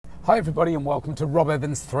Hi everybody and welcome to Rob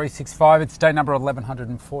Evans 365. It's day number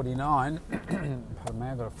 1149. Pardon me,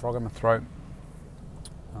 I've got a frog in my throat.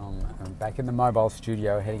 I'm back in the mobile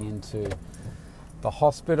studio heading into the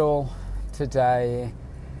hospital today,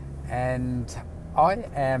 and I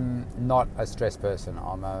am not a stressed person.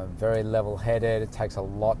 I'm a very level-headed. It takes a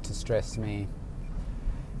lot to stress me.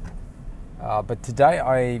 But today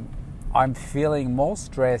I'm feeling more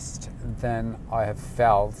stressed than I have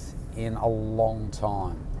felt in a long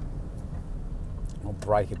time. I'll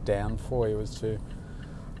break it down for you as to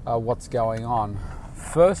what's going on.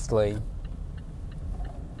 Firstly,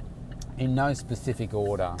 in no specific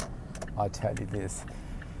order, I'll tell you this.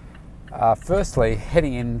 Firstly,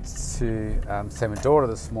 heading in to see my daughter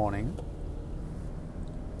this morning,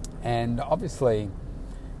 and obviously,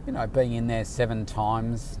 being in there 7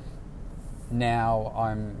 times now,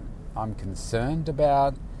 I'm concerned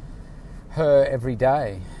about her every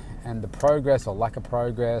day. And the progress or lack of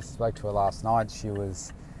progress. Spoke to her last night. She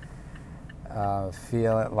was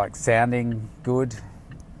sounding good,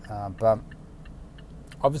 but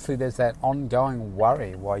obviously there's that ongoing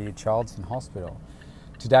worry while your child's in hospital.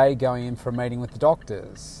 Today, going in for a meeting with the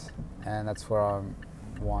doctors, and that's where I'm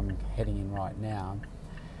heading in right now.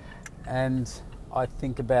 And I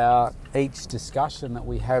think about each discussion that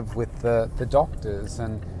we have with the doctors,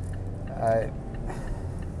 and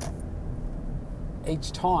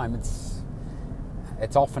each time it's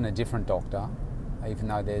often a different doctor, even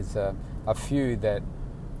though there's a few that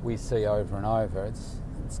we see over and over. It's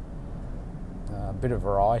a bit of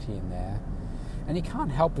variety in there, and you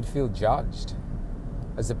can't help but feel judged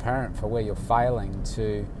as a parent for where you're failing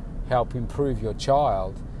to help improve your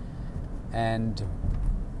child, and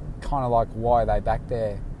kind of like, why are they back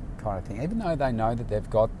there kind of thing. Even though they know that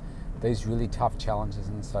they've got these really tough challenges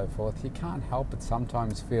and so forth, you can't help but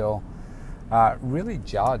sometimes feel really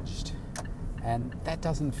judged, and that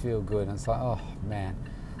doesn't feel good. And it's like, oh man,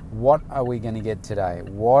 what are we going to get today?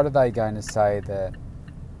 What are they going to say that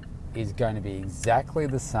is going to be exactly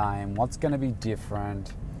the same? What's going to be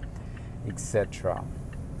different, etc.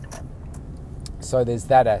 So there's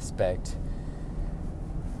that aspect.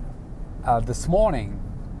 This morning,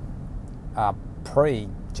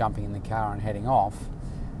 pre-jumping in the car and heading off,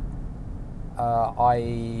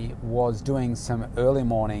 I was doing some early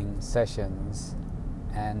morning sessions,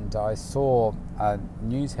 and I saw a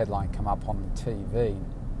news headline come up on the TV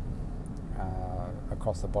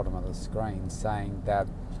across the bottom of the screen saying that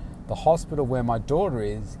the hospital where my daughter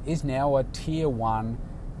is now a Tier 1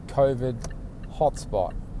 COVID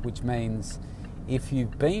hotspot, which means if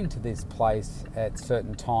you've been to this place at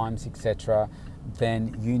certain times, etc.,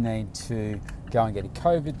 then you need to go and get a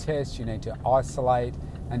COVID test, you need to isolate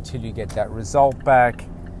until you get that result back,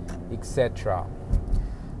 etc.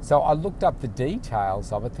 So I looked up the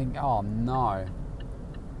details of it, thinking, oh no,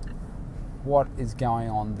 what is going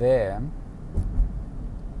on there?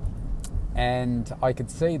 And I could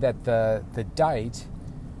see that the date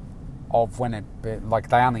of when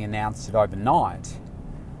they only announced it overnight,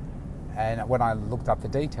 and when I looked up the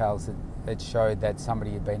details, it showed that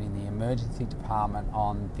somebody had been in the emergency department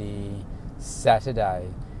on the Saturday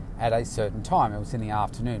at a certain time. It was in the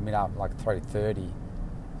afternoon, like 3:30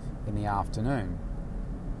 in the afternoon.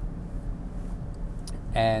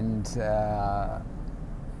 And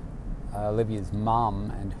Olivia's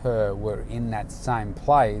mum and her were in that same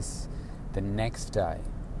place the next day.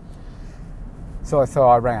 So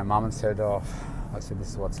I rang her mum and said, this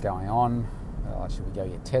is what's going on. Should we go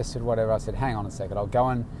get tested, whatever? I said, hang on a second,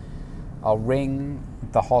 I'll ring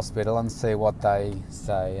the hospital and see what they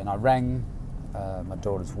say. And I rang my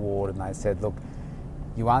daughter's ward, and they said, look,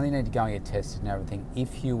 you only need to go and get tested and everything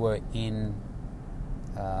if you were in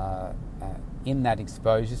that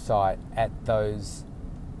exposure site at those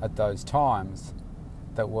times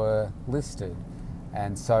that were listed.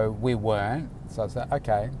 And so we weren't. So I said,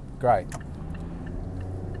 okay, great.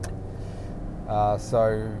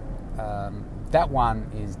 That one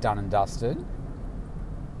is done and dusted,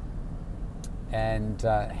 and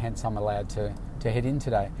hence I'm allowed to head in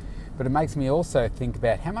today. But it makes me also think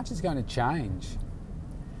about how much is going to change,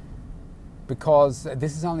 because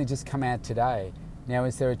this has only just come out today. Now,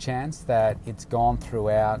 is there a chance that it's gone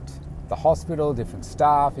throughout the hospital, different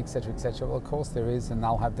staff, etc., etc.? Well, of course there is, and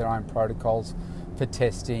they'll have their own protocols for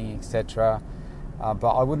testing, etc.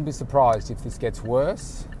 But I wouldn't be surprised if this gets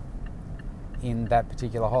worse in that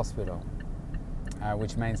particular hospital,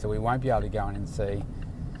 which means that we won't be able to go in and see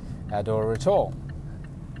our daughter at all.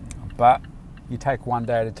 But you take one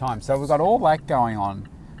day at a time. So we've got all that going on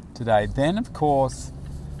today. Then, of course,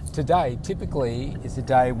 today typically is a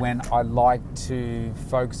day when I like to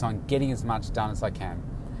focus on getting as much done as I can.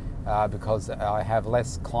 because I have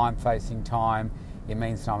less client-facing time. It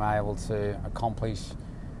means that I'm able to accomplish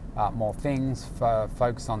more things,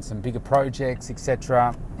 focus on some bigger projects,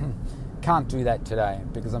 etc. Can't do that today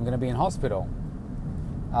because I'm going to be in hospital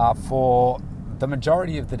for the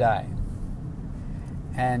majority of the day.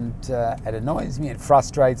 And it annoys me, it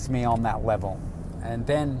frustrates me on that level. And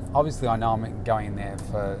then, obviously, I know I'm going in there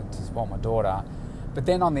to support my daughter. But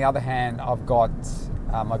then, on the other hand, I've got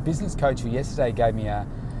my business coach who yesterday gave me a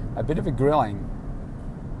bit of a grilling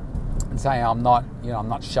and saying I'm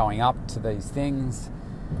not showing up to these things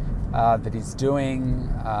that he's doing,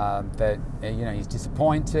 that he's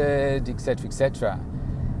disappointed, etc., etc.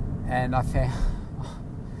 And I think,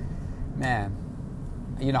 man,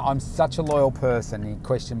 I'm such a loyal person. He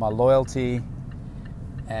questioned my loyalty,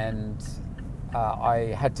 and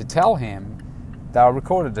I had to tell him that I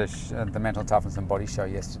recorded the Mental Toughness and Body show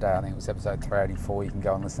yesterday. I think it was episode 384. You can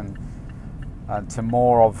go and listen to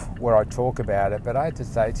more of where I talk about it. But I had to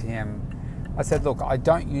say to him, I said, look, I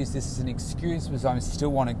don't use this as an excuse because I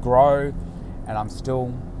still want to grow and I'm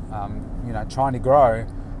still, trying to grow.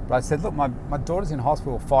 But I said, look, my daughter's in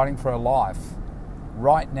hospital fighting for her life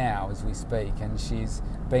right now as we speak, and she's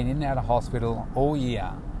been in and out of hospital all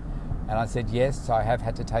year. And I said, yes, I have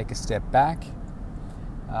had to take a step back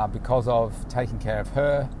because of taking care of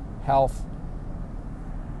her health.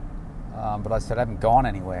 But I said, I haven't gone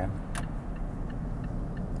anywhere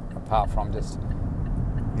apart from just,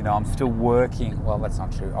 I'm still working. Well, that's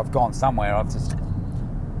not true. I've gone somewhere. I've just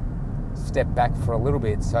stepped back for a little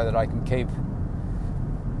bit so that I can keep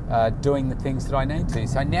doing the things that I need to.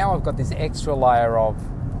 So now I've got this extra layer of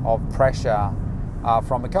pressure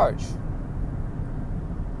from a coach.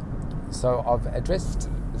 So I've addressed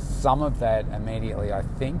some of that immediately, I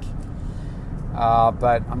think.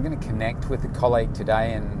 But I'm going to connect with a colleague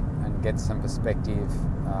today and get some perspective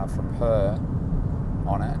from her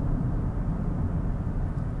on it.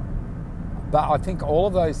 But I think all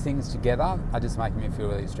of those things together are just making me feel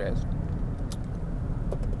really stressed.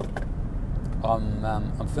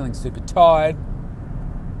 I'm feeling super tired.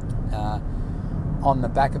 On the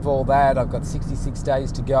back of all that, I've got 66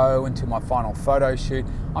 days to go until my final photo shoot.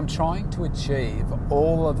 I'm trying to achieve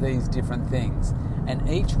all of these different things, and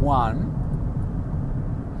each one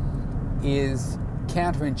is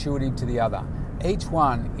counterintuitive to the other. Each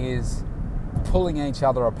one is pulling each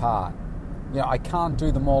other apart. I can't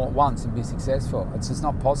do them all at once and be successful. It's just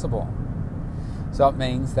not possible. So it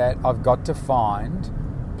means that I've got to find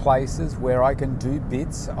places where I can do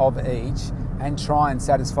bits of each and try and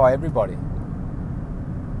satisfy everybody.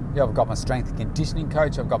 I've got my strength and conditioning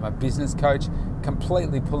coach, I've got my business coach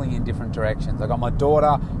completely pulling in different directions. I've got my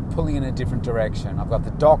daughter pulling in a different direction. I've got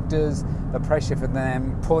the doctors, the pressure for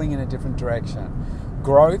them pulling in a different direction.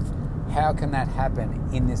 Growth, how can that happen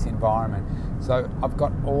in this environment? So I've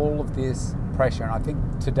got all of this pressure, and I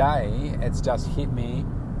think today it's just hit me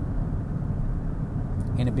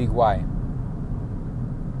in a big way.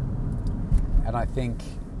 And I think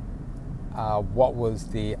what was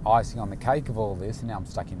the icing on the cake of all this, and now I'm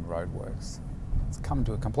stuck in roadworks. It's come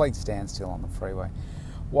to a complete standstill on the freeway.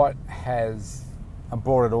 What has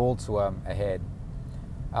brought it all to a head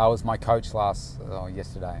was my coach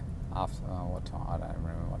yesterday, after what time? I don't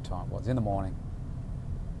remember what time it was, in the morning.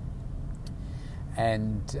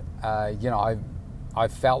 And, I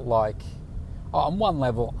felt like, on one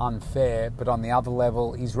level unfair, but on the other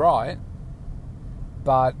level he's right.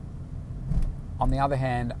 But on the other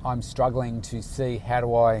hand, I'm struggling to see how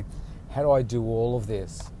do I do all of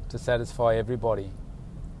this to satisfy everybody.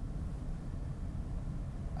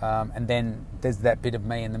 And then there's that bit of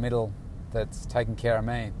me in the middle that's taking care of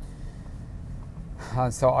me.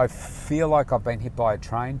 So I feel like I've been hit by a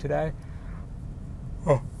train today.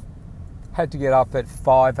 Had to get up at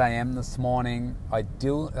 5 a.m. this morning. I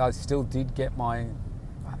still did get I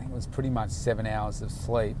think it was pretty much 7 hours of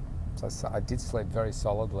sleep. So I did sleep very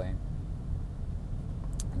solidly.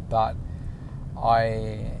 But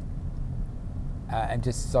I am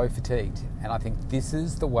just so fatigued. And I think this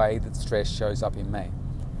is the way that stress shows up in me.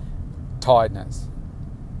 Tiredness.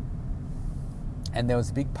 And there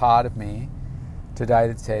was a big part of me today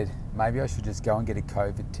that said, maybe I should just go and get a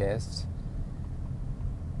COVID test.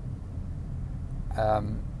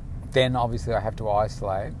 Then obviously I have to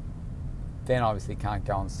isolate. Then obviously can't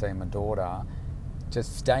go and see my daughter.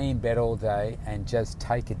 Just stay in bed all day and just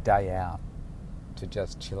take a day out to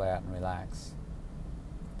just chill out and relax.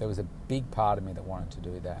 There was a big part of me that wanted to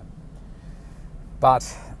do that.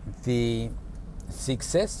 But the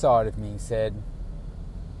success side of me said,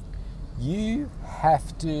 you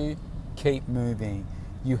have to keep moving.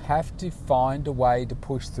 You have to find a way to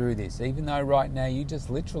push through this, even though right now you just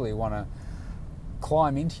literally want to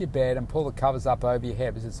climb into your bed and pull the covers up over your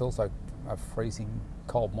head, because it's also a freezing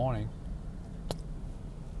cold morning.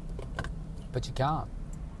 But you can't.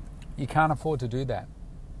 You can't afford to do that.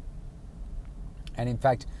 And in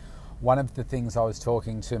fact, one of the things I was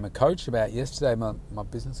talking to my coach about yesterday, my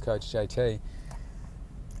business coach, JT,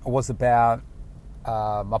 was about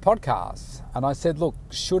my podcast. And I said, look,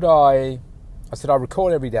 I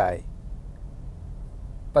record every day,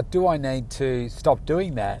 but do I need to stop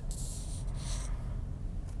doing that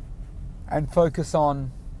and focus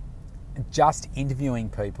on just interviewing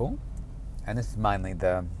people? And this is mainly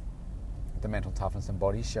the Mental Toughness and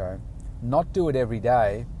Body show. Not do it every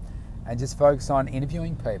day and just focus on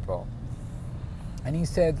interviewing people. And he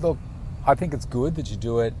said, look, I think it's good that you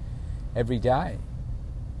do it every day.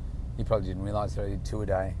 He probably didn't realise that I did 2 a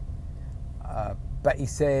day. But he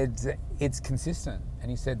said, it's consistent. And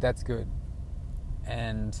he said, that's good.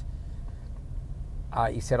 And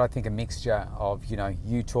he said, I think a mixture of,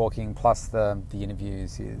 you talking plus the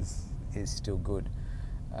interviews is still good.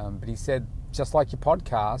 But he said, just like your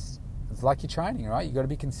podcast, it's like your training, right? You've got to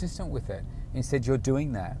be consistent with it. And he said, you're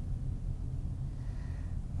doing that.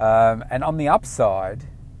 And on the upside,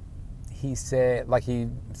 he said, look,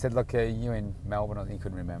 are you in Melbourne? I think he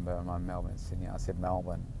couldn't remember. Am I in Melbourne, Sydney? I said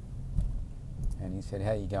Melbourne. And he said,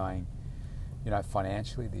 how are you going,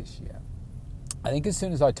 financially this year? I think as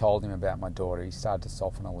soon as I told him about my daughter, he started to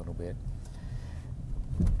soften a little bit.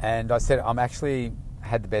 And I said, I'm actually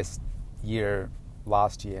had the best year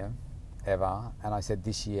last year ever. And I said,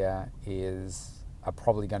 this year is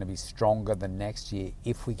probably going to be stronger than next year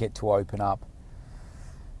if we get to open up,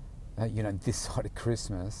 this side of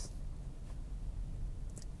Christmas.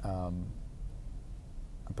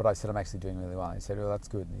 But I said, I'm actually doing really well. He said, well, that's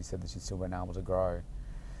good. And he said that she's still been able to grow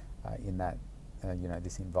in that,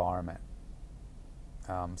 this environment.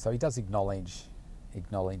 So he does acknowledge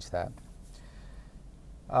that.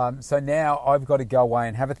 So now I've got to go away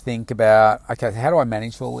and have a think about, okay, how do I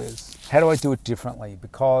manage all this? How do I do it differently?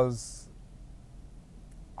 Because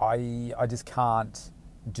I just can't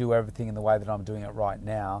do everything in the way that I'm doing it right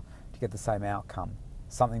now to get the same outcome.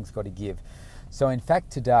 Something's got to give. So in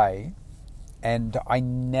fact today, and I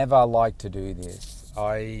never like to do this,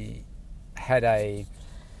 I had a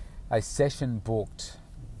session booked,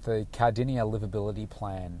 the Cardinia Livability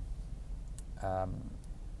Plan,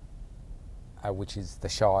 which is the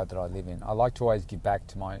shire that I live in. I like to always give back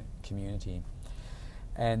to my community.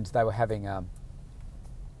 And they were having a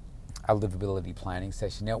livability planning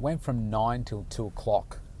session. Now it went from 9 till 2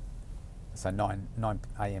 o'clock, so 9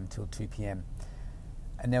 a.m. till 2 p.m.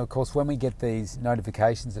 And now, of course, when we get these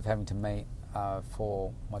notifications of having to meet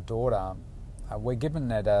for my daughter, we're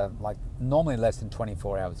given at normally less than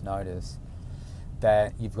 24 hours notice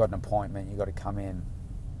that you've got an appointment, you've got to come in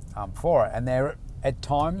for it. And they're at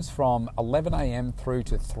times from 11 a.m. through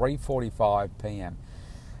to 3:45 p.m.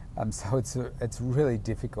 So it's really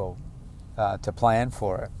difficult to plan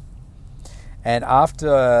for it. And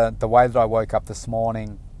after the way that I woke up this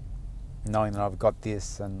morning, knowing that I've got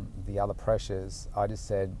this and the other pressures, I just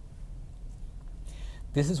said,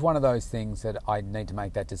 this is one of those things that I need to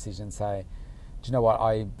make that decision, say, do you know what,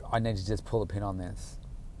 I need to just pull a pin on this.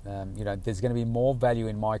 There's going to be more value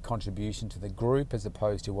in my contribution to the group as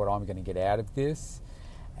opposed to what I'm going to get out of this.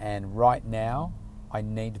 And right now, I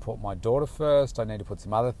need to put my daughter first. I need to put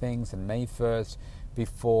some other things and me first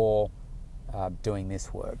before doing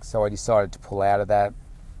this work. So I decided to pull out of that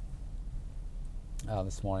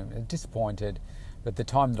this morning. I'm disappointed, but the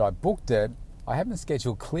time that I booked it, I haven't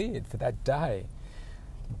scheduled cleared for that day.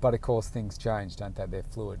 But of course, things change, don't they? They're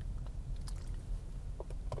fluid.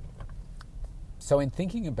 So in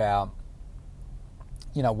thinking about,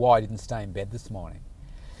 why I didn't stay in bed this morning,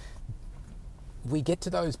 we get to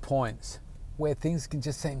those points where things can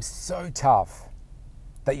just seem so tough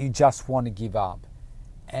that you just want to give up.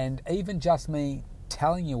 And even just me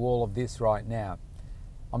telling you all of this right now,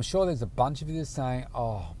 I'm sure there's a bunch of you saying,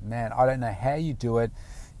 oh man, I don't know how you do it.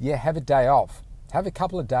 Yeah, have a day off. Have a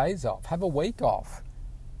couple of days off. Have a week off.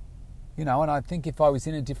 And I think if I was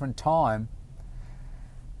in a different time,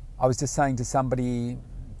 I was just saying to somebody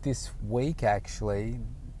this week actually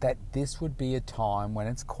that this would be a time when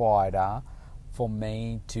it's quieter for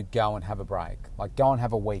me to go and have a break, like go and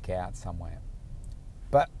have a week out somewhere.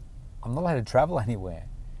 But I'm not allowed to travel anywhere.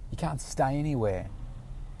 You can't stay anywhere.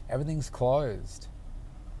 Everything's closed.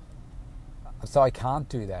 So I can't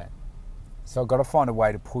do that. So I've got to find a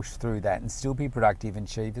way to push through that and still be productive and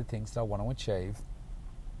achieve the things that I want to achieve.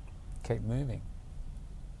 Keep moving.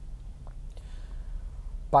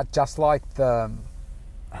 But just like the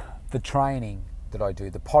training that I do,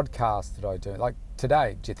 the podcast that I do, like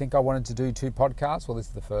today, do you think I wanted to do 2 podcasts? Well, this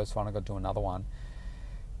is the first one. I've got to do another one.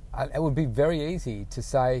 it would be very easy to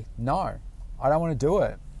say, no, I don't want to do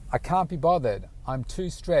it. I can't be bothered. I'm too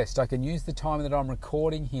stressed. I can use the time that I'm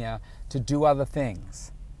recording here to do other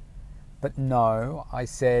things. But no, I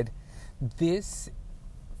said, this,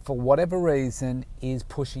 for whatever reason, is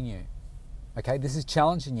pushing you. Okay, this is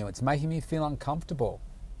challenging you. It's making me feel uncomfortable.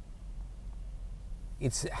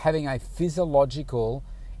 It's having a physiological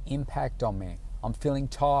impact on me. I'm feeling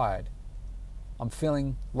tired. I'm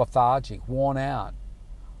feeling lethargic, worn out.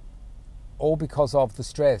 All because of the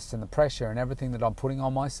stress and the pressure and everything that I'm putting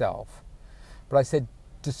on myself. But I said,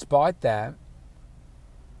 despite that,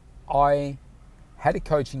 I had a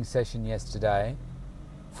coaching session yesterday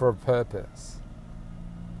for a purpose.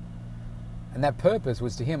 And that purpose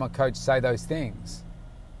was to hear my coach say those things.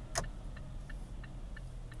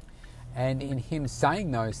 And in him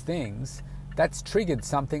saying those things, that's triggered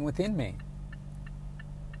something within me.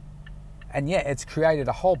 And yeah, it's created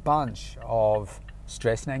a whole bunch of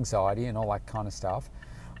stress and anxiety and all that kind of stuff.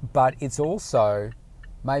 But it's also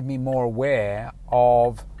made me more aware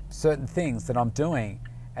of certain things that I'm doing,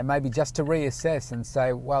 and maybe just to reassess and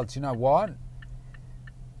say, well, do you know what?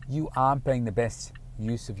 You aren't being the best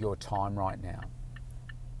use of your time right now.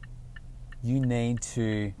 You need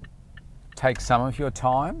to take some of your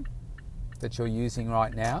time that you're using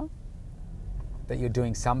right now, that you're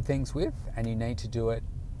doing some things with, and you need to do it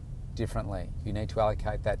differently. You need to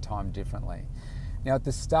allocate that time differently. Now, at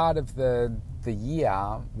the start of the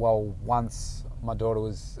year, well, once my daughter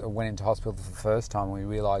went into hospital for the first time, we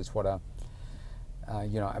realised what a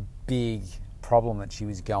big problem that she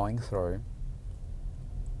was going through.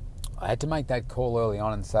 I had to make that call early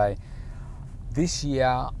on and say, this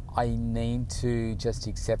year I need to just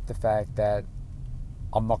accept the fact that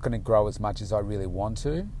I'm not going to grow as much as I really want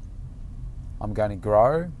to. I'm going to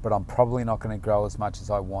grow, but I'm probably not going to grow as much as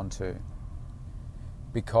I want to,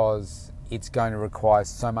 because it's going to require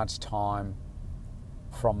so much time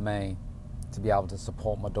from me to be able to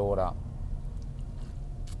support my daughter.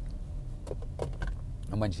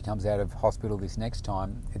 And when she comes out of hospital this next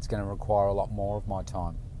time, it's going to require a lot more of my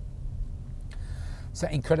time. So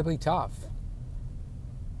incredibly tough.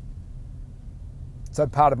 So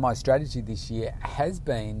part of my strategy this year has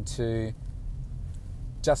been to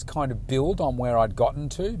just kind of build on where I'd gotten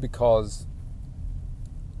to, because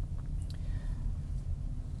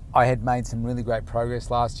I had made some really great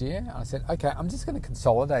progress last year. I said, okay, I'm just going to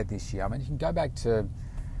consolidate this year. I mean, you can go back to,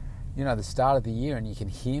 the start of the year and you can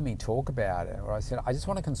hear me talk about it. Where I said, I just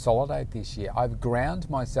want to consolidate this year. I've ground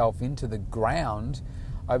myself into the ground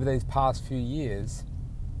over these past few years.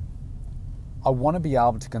 I want to be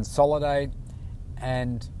able to consolidate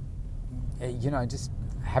and, just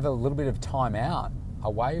have a little bit of time out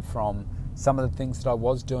away from some of the things that I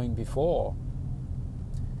was doing before.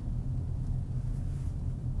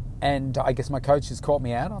 And I guess my coach has called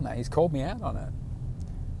me out on that. He's called me out on it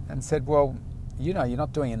and said, well, you're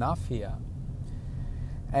not doing enough here.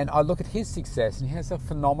 And I look at his success, and he has a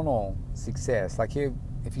phenomenal success. Like,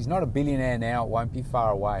 if he's not a billionaire now, it won't be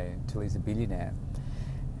far away until he's a billionaire.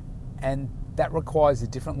 And that requires a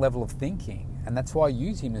different level of thinking. And that's why I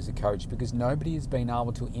use him as a coach, because nobody has been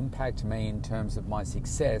able to impact me in terms of my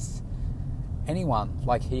success, anyone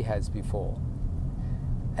like he has before.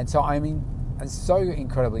 And so I'm so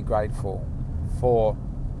incredibly grateful for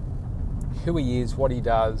who he is, what he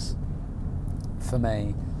does for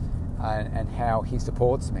me, and how he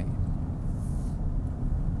supports me.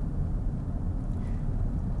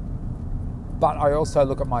 But I also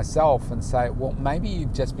look at myself and say, well, maybe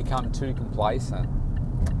you've just become too complacent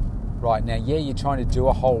right now. Yeah, you're trying to do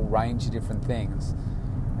a whole range of different things.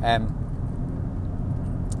 And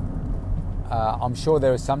I'm sure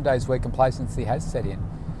there are some days where complacency has set in.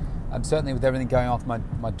 Certainly with everything going on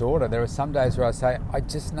with my daughter, there are some days where I say, I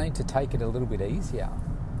just need to take it a little bit easier.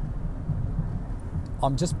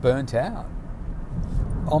 I'm just burnt out.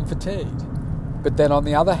 I'm fatigued. But then on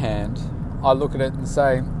the other hand, I look at it and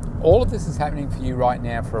say, all of this is happening for you right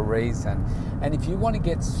now for a reason. And if you want to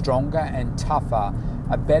get stronger and tougher,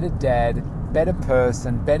 a better dad, better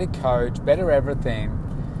person, better coach, better everything,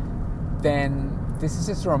 then this is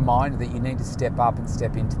just a reminder that you need to step up and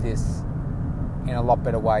step into this in a lot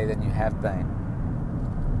better way than you have been.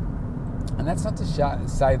 And that's not to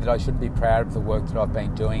say that I shouldn't be proud of the work that I've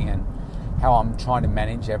been doing and how I'm trying to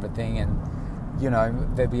manage everything. And,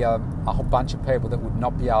 there'd be a whole bunch of people that would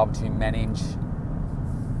not be able to manage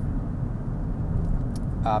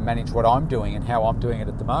what I'm doing and how I'm doing it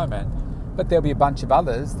at the moment. But there'll be a bunch of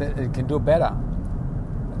others that can do it better.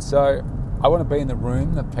 And so I want to be in the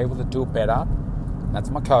room, the people that do it better. That's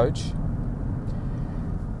my coach.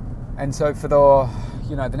 And so for the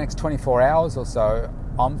next 24 hours or so,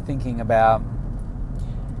 I'm thinking about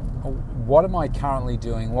what am I currently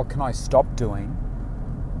doing? What can I stop doing?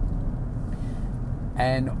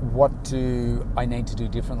 And what do I need to do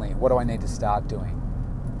differently? What do I need to start doing?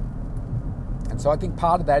 And so I think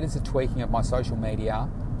part of that is the tweaking of my social media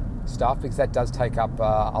stuff, because that does take up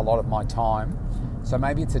a lot of my time. So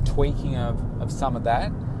maybe it's a tweaking of some of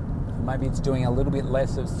that. Maybe it's doing a little bit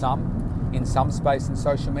less of some in some space in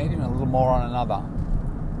social media and a little more on another.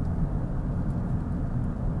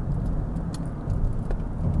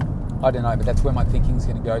 I don't know, but that's where my thinking's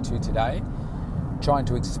going to go to today, trying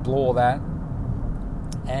to explore that.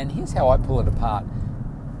 And here's how I pull it apart.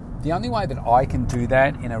 The only way that I can do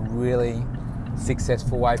that in a really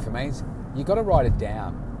successful way for me is you've got to write it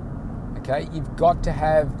down, okay? You've got to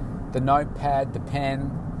have the notepad, the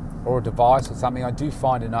pen, or a device or something. I do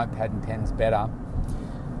find a notepad and pen's better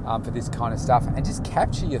for this kind of stuff. And just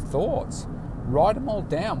capture your thoughts. Write them all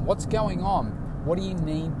down. What's going on? What do you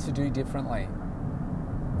need to do differently?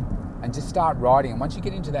 And just start writing. And once you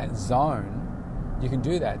get into that zone, you can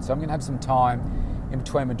do that. So I'm going to have some time in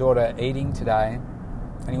between my daughter eating today,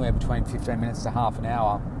 anywhere between 15 minutes to half an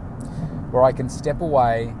hour, where I can step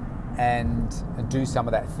away and do some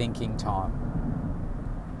of that thinking time.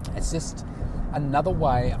 It's just another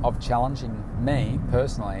way of challenging me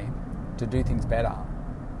personally to do things better.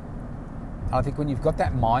 And I think when you've got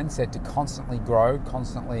that mindset to constantly grow,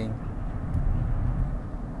 constantly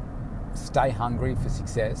stay hungry for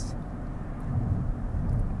success,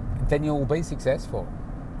 then you'll be successful.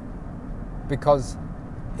 Because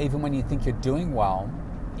even when you think you're doing well,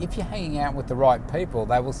 if you're hanging out with the right people,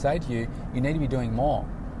 they will say to you, you need to be doing more.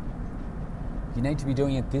 You need to be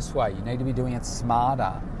doing it this way. You need to be doing it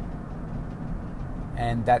smarter.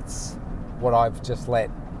 And that's what I've just let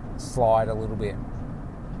slide a little bit.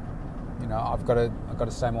 You know, I've got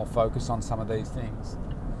to stay more focused on some of these things.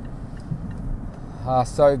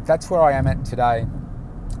 So that's where I am at today.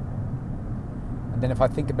 And then if I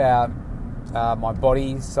think about my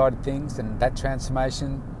body side of things and that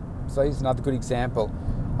transformation, so here's another good example.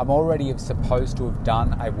 I'm already supposed to have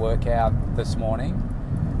done a workout this morning,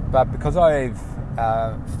 but because I've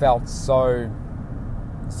felt so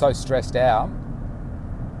stressed out,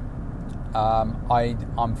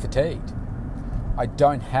 I'm fatigued. I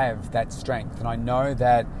don't have that strength, and I know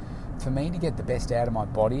that for me to get the best out of my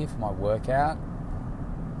body for my workout,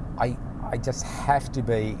 I just have to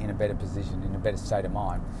be in a better position, in a better state of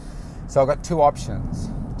mind. So I've got two options.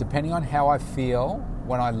 Depending on how I feel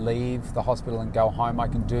when I leave the hospital and go home, I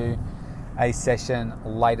can do a session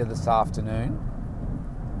later this afternoon.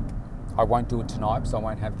 I won't do it tonight because I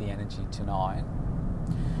won't have the energy tonight.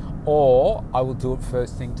 Or I will do it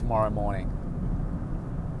first thing tomorrow morning.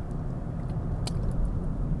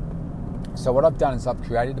 So what I've done is I've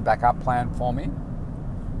created a backup plan for me,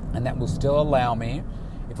 and that will still allow me,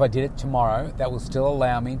 if I did it tomorrow, that will still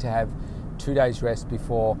allow me to have 2 days rest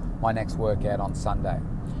before my next workout on Sunday.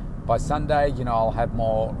 By Sunday, I'll have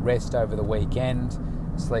more rest over the weekend,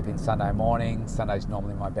 sleep in Sunday morning. Sunday's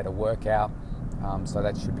normally my better workout, so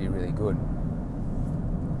that should be really good.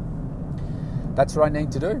 That's what I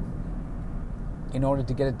need to do in order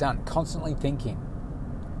to get it done. Constantly thinking,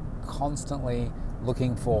 constantly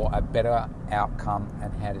looking for a better outcome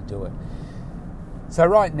and how to do it. So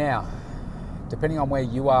right now, depending on where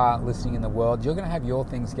you are listening in the world, you're going to have your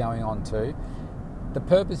things going on too. The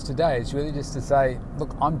purpose today is really just to say,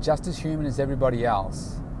 look, I'm just as human as everybody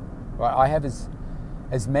else. Right? I have as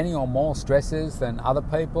many or more stresses than other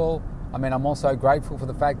people. I mean, I'm also grateful for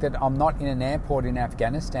the fact that I'm not in an airport in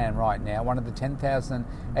Afghanistan right now, one of the 10,000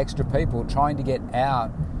 extra people trying to get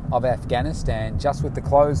out of Afghanistan just with the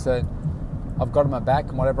clothes that I've got on my back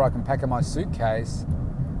and whatever I can pack in my suitcase,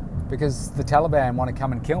 because the Taliban want to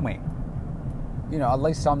come and kill me. At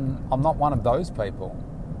least I'm not one of those people.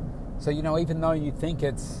 So, even though you think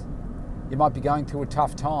you might be going through a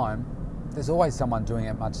tough time, there's always someone doing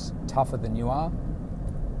it much tougher than you are.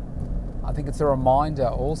 I think it's a reminder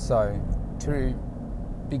also to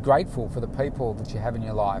be grateful for the people that you have in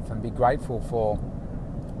your life and be grateful for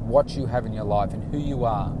what you have in your life and who you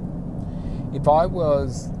are. If I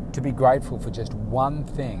was to be grateful for just one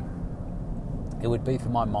thing, it would be for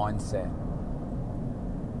my mindset.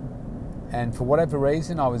 And for whatever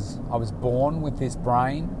reason, I was born with this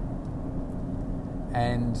brain,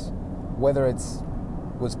 and whether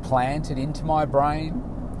was planted into my brain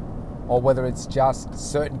or whether it's just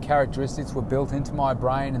certain characteristics were built into my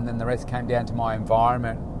brain and then the rest came down to my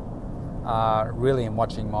environment, really in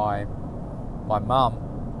watching my mum,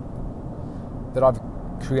 that I've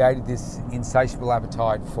created this insatiable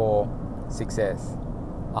appetite for success,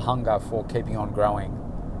 a hunger for keeping on growing,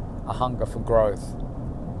 a hunger for growth,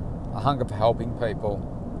 a hunger for helping people.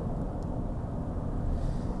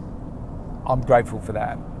 I'm grateful for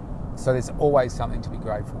that. So there's always something to be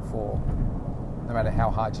grateful for, no matter how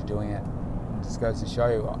hard you're doing it. It just goes to show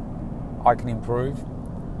you I can improve,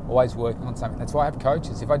 always working on something. That's why I have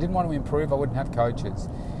coaches. If I didn't want to improve, I wouldn't have coaches.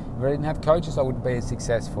 If I didn't have coaches, I wouldn't be as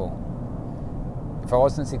successful. If I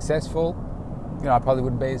wasn't successful, I probably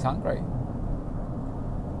wouldn't be as hungry.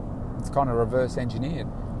 It's kind of reverse engineered.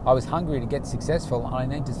 I was hungry to get successful, and I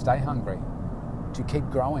need to stay hungry to keep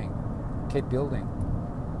growing, keep building.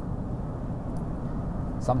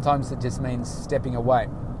 Sometimes it just means stepping away.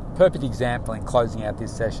 Perfect example in closing out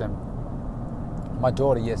this session. My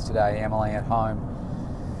daughter yesterday, Emily, at home,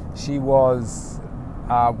 she was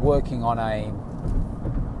working on a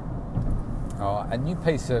new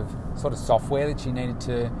piece of sort of software that she needed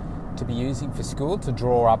to be using for school to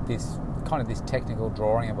draw up this technical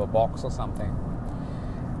drawing of a box or something.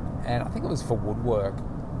 And I think it was for woodwork.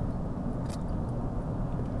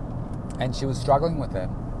 And she was struggling with it.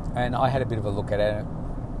 And I had a bit of a look at it.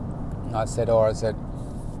 And I said,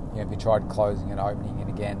 have you tried closing and opening it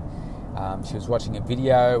again? She was watching a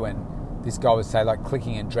video, and this guy was, say, like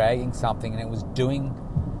clicking and dragging something, and it was doing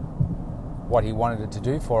what he wanted it to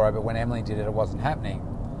do for her, but when Emily did it, it wasn't happening.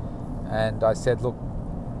 And I said, look,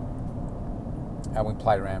 and we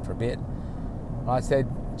played around for a bit. And I said,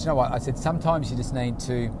 do you know what? I said, sometimes you just need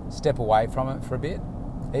to step away from it for a bit,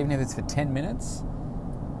 even if it's for 10 minutes,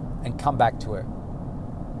 and come back to it.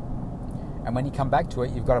 And when you come back to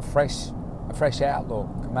it, you've got a fresh outlook.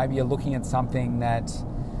 Maybe you're looking at something that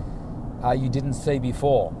you didn't see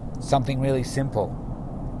before, something really simple.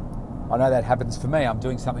 I know that happens for me. I'm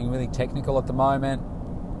doing something really technical at the moment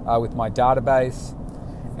with my database,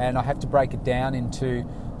 and I have to break it down into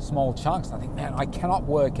small chunks. And I think, man, I cannot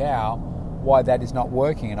work out why that is not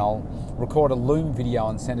working. And I'll record a Loom video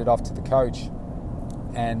and send it off to the coach,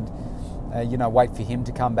 and wait for him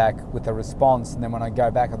to come back with a response. And then when I go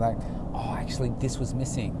back, I'm like, oh, actually, this was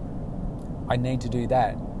missing. I need to do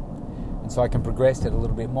that. And so I can progress it a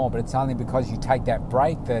little bit more. But it's only because you take that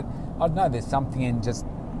break that, I don't know, there's something in just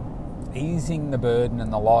easing the burden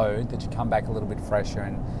and the load that you come back a little bit fresher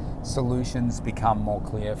and solutions become more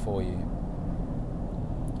clear for you.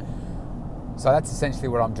 So that's essentially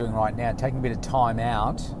what I'm doing right now, taking a bit of time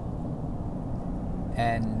out.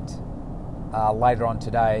 And later on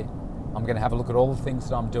today, I'm going to have a look at all the things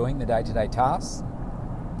that I'm doing, the day-to-day tasks.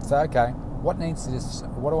 So, okay, what do I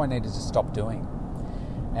need to just stop doing?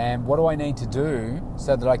 And what do I need to do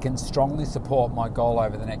so that I can strongly support my goal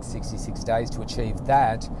over the next 66 days to achieve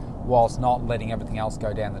that, whilst not letting everything else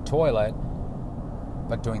go down the toilet,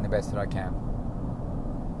 but doing the best that I can.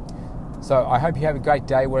 So I hope you have a great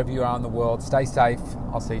day wherever you are in the world. Stay safe.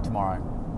 I'll see you tomorrow.